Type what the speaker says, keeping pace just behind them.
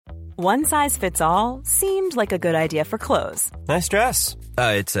One size fits all seemed like a good idea for clothes. Nice dress.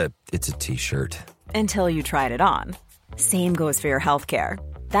 It's a t-shirt. Until you tried it on. Same goes for your healthcare.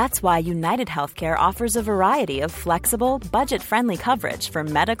 That's why United Healthcare offers a variety of flexible, budget-friendly coverage for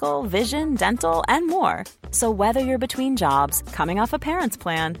medical, vision, dental, and more. So whether you're between jobs, coming off a parent's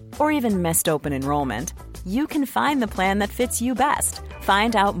plan, or even missed open enrollment, you can find the plan that fits you best.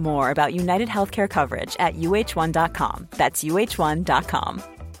 Find out more about United Healthcare coverage at uh1.com. That's uh1.com.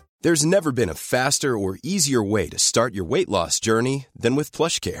 There's never been a faster or easier way to start your weight loss journey than with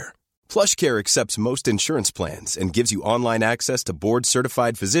PlushCare. PlushCare accepts most insurance plans and gives you online access to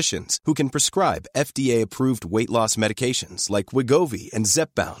board-certified physicians who can prescribe FDA-approved weight loss medications like Wegovy and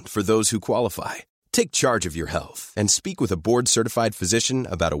Zepbound for those who qualify. Take charge of your health and speak with a board-certified physician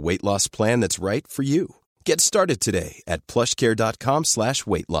about a weight loss plan that's right for you. Get started today at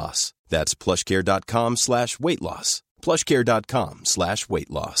plushcare.com/weight loss. That's plushcare.com/weight loss. plushcare.com/weight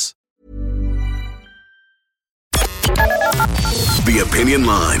loss. The Opinion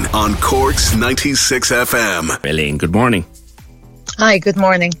Line on Cork's 96 FM. Elaine, good morning. Hi, good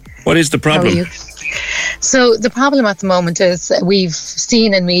morning. What is the problem? How are you? So the problem at the moment is we've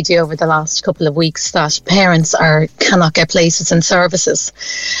seen in media over the last couple of weeks that parents cannot get places in services.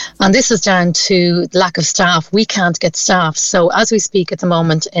 And this is down to lack of staff. We can't get staff. So as we speak at the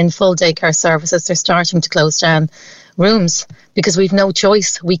moment in full daycare services, they're starting to close down rooms because we've no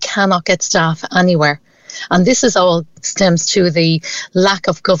choice. We cannot get staff anywhere. And this is all stems to the lack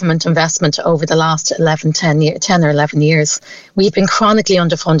of government investment over the last 10 or 11 years. We've been chronically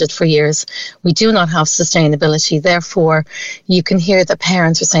underfunded for years. We do not have sustainability. Therefore, you can hear that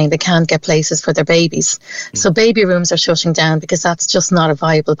parents are saying they can't get places for their babies. So baby rooms are shutting down because that's just not a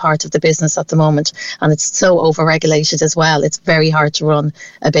viable part of the business at the moment. And it's so overregulated as well. It's very hard to run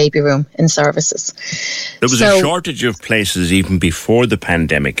a baby room in services. There was a shortage of places even before the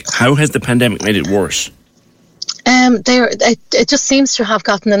pandemic. How has the pandemic made it worse? It just seems to have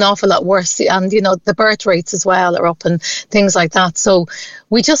gotten an awful lot worse, and the birth rates as well are up and things like that. So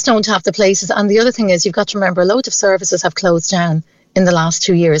we just don't have the places. And the other thing is, you've got to remember, a load of services have closed down in the last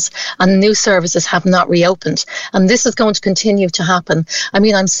 2 years, and new services have not reopened. And this is going to continue to happen. I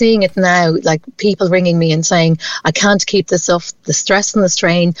mean, I'm seeing it now, like people ringing me and saying, I can't keep this up, the stress and the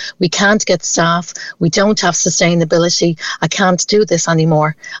strain, we can't get staff, we don't have sustainability, I can't do this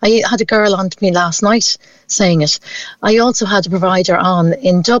anymore. I had a girl on to me last night saying it. I also had a provider on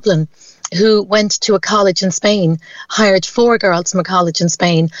in Dublin who went to a college in Spain, hired 4 girls from a college in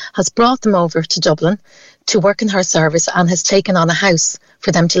Spain, has brought them over to Dublin to work in her service and has taken on a house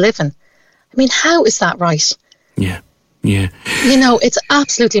for them to live in. I mean, how is that right? Yeah. It's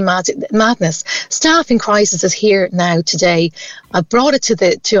absolutely madness. Staffing crisis is here now today. I've brought it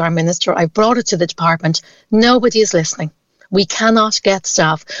to our minister. I've brought it to the department. Nobody is listening. We cannot get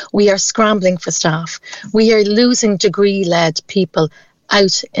staff. We are scrambling for staff. We are losing degree-led people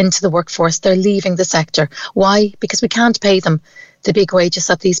out into the workforce. They're leaving the sector. Why? Because we can't pay them the big wages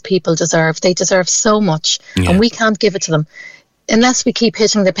that these people deserve. They deserve so much, and we can't give it to them unless we keep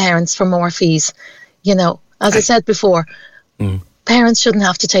hitting the parents for more fees. As I said before, parents shouldn't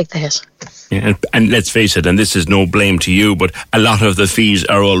have to take the hit. Yeah, and let's face it, and this is no blame to you, but a lot of the fees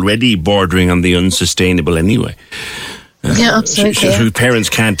are already bordering on the unsustainable anyway. Yeah, absolutely. So parents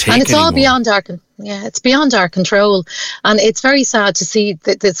can't take it. And it's anymore. all beyond it's beyond our control. And it's very sad to see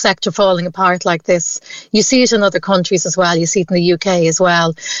the sector falling apart like this. You see it in other countries as well. You see it in the UK as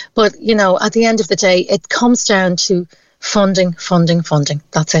well. But, at the end of the day, it comes down to funding.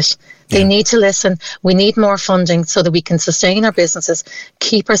 That's it. They need to listen. We need more funding so that we can sustain our businesses,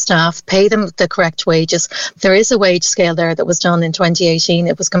 keep our staff, pay them the correct wages. There is a wage scale there that was done in 2018.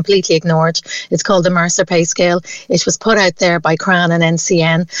 It was completely ignored. It's called the Mercer Pay Scale. It was put out there by CRAN and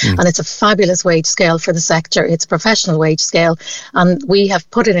NCN, and it's a fabulous wage scale for the sector. It's a professional wage scale, and we have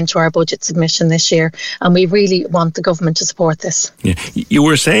put it into our budget submission this year, and we really want the government to support this. Yeah. You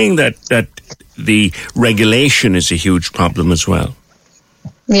were saying that the regulation is a huge problem as well.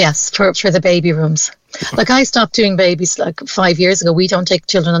 Yes, for the baby rooms. Like, I stopped doing babies 5 years ago. We don't take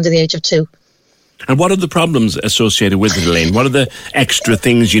children under the age of 2. And what are the problems associated with it, Elaine? What are the extra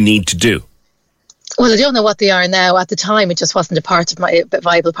things you need to do? Well, I don't know what they are now. At the time, it just wasn't a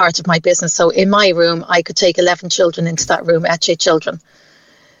viable part of my business. So in my room, I could take 11 children into that room, Etche children,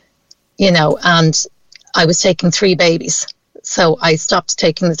 and I was taking 3 babies. So I stopped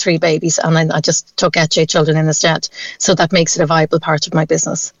taking the 3 babies, and then I just took Etche children in instead. So that makes it a viable part of my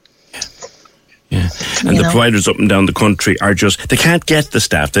business. Yeah. And the providers up and down the country they can't get the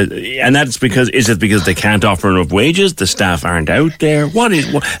staff. And that's because they can't offer enough wages? The staff aren't out there? What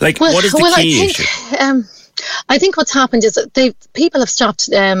is the key issue? I think what's happened is that people have stopped.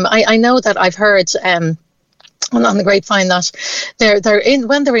 I know that I've heard on the grapevine that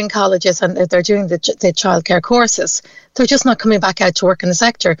when they're in colleges and they're doing the childcare courses, they're just not coming back out to work in the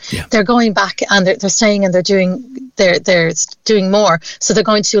sector. Yeah. They're going back and they're staying and they're doing more. So they're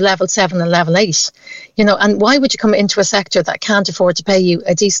going to level 7 and level 8. And why would you come into a sector that can't afford to pay you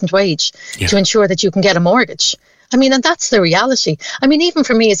a decent wage to ensure that you can get a mortgage? I mean, and that's the reality. I mean, even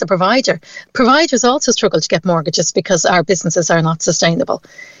for me as a provider, providers also struggle to get mortgages because our businesses are not sustainable.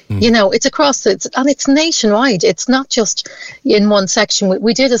 It's across, and it's nationwide. It's not just in one section.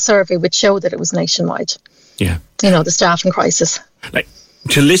 We did a survey which showed that it was nationwide. Yeah. The staffing crisis. Like,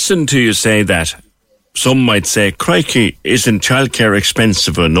 to listen to you say that, some might say, crikey, isn't childcare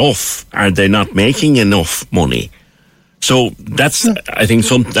expensive enough? Are they not making enough money? So that's, I think,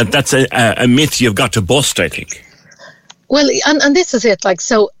 that's a myth you've got to bust, I think. Well, and this is it.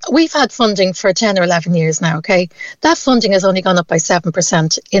 So we've had funding for 10 or 11 years now, okay? That funding has only gone up by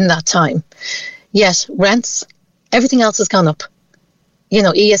 7% in that time. Yet rents, everything else has gone up.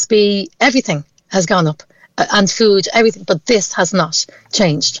 ESB, everything has gone up. And food, everything. But this has not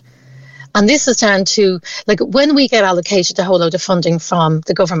changed. And this is down to, when we get allocated a whole load of funding from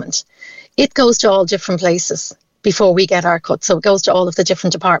the government, it goes to all different places before we get our cut. So it goes to all of the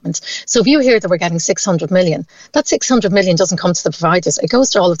different departments. So if you hear that we're getting 600 million, that 600 million doesn't come to the providers. It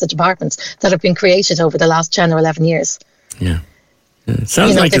goes to all of the departments that have been created over the last 10 or 11 years. Yeah. It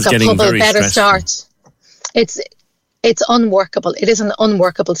sounds like it's getting very stressful. Start. It's unworkable. It is an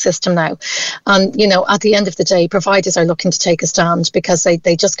unworkable system now. And, at the end of the day, providers are looking to take a stand because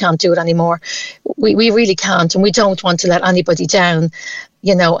they just can't do it anymore. We really can't, and we don't want to let anybody down.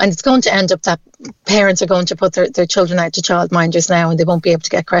 And it's going to end up that parents are going to put their children out to childminders now and they won't be able to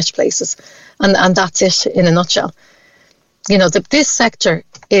get creche places. And that's it in a nutshell. This sector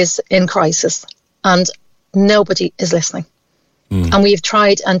is in crisis and nobody is listening. And we've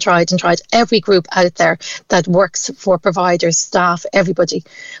tried and tried and tried. Every group out there that works for providers, staff, everybody,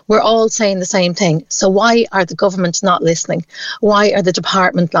 we're all saying the same thing. So why are the government not listening? Why are the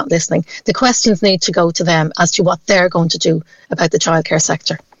department not listening? The questions need to go to them as to what they're going to do about the childcare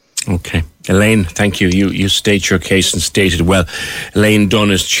sector. Okay. Elaine, thank you. You state your case and stated well. Elaine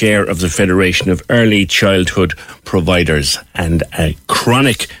Dunn is chair of the Federation of Early Childhood Providers, and a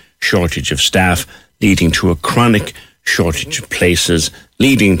chronic shortage of staff leading to a chronic shortage of places,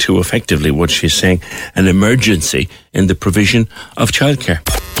 leading to, effectively, what she's saying, an emergency in the provision of childcare.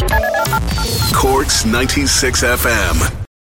 Cork's 96 FM.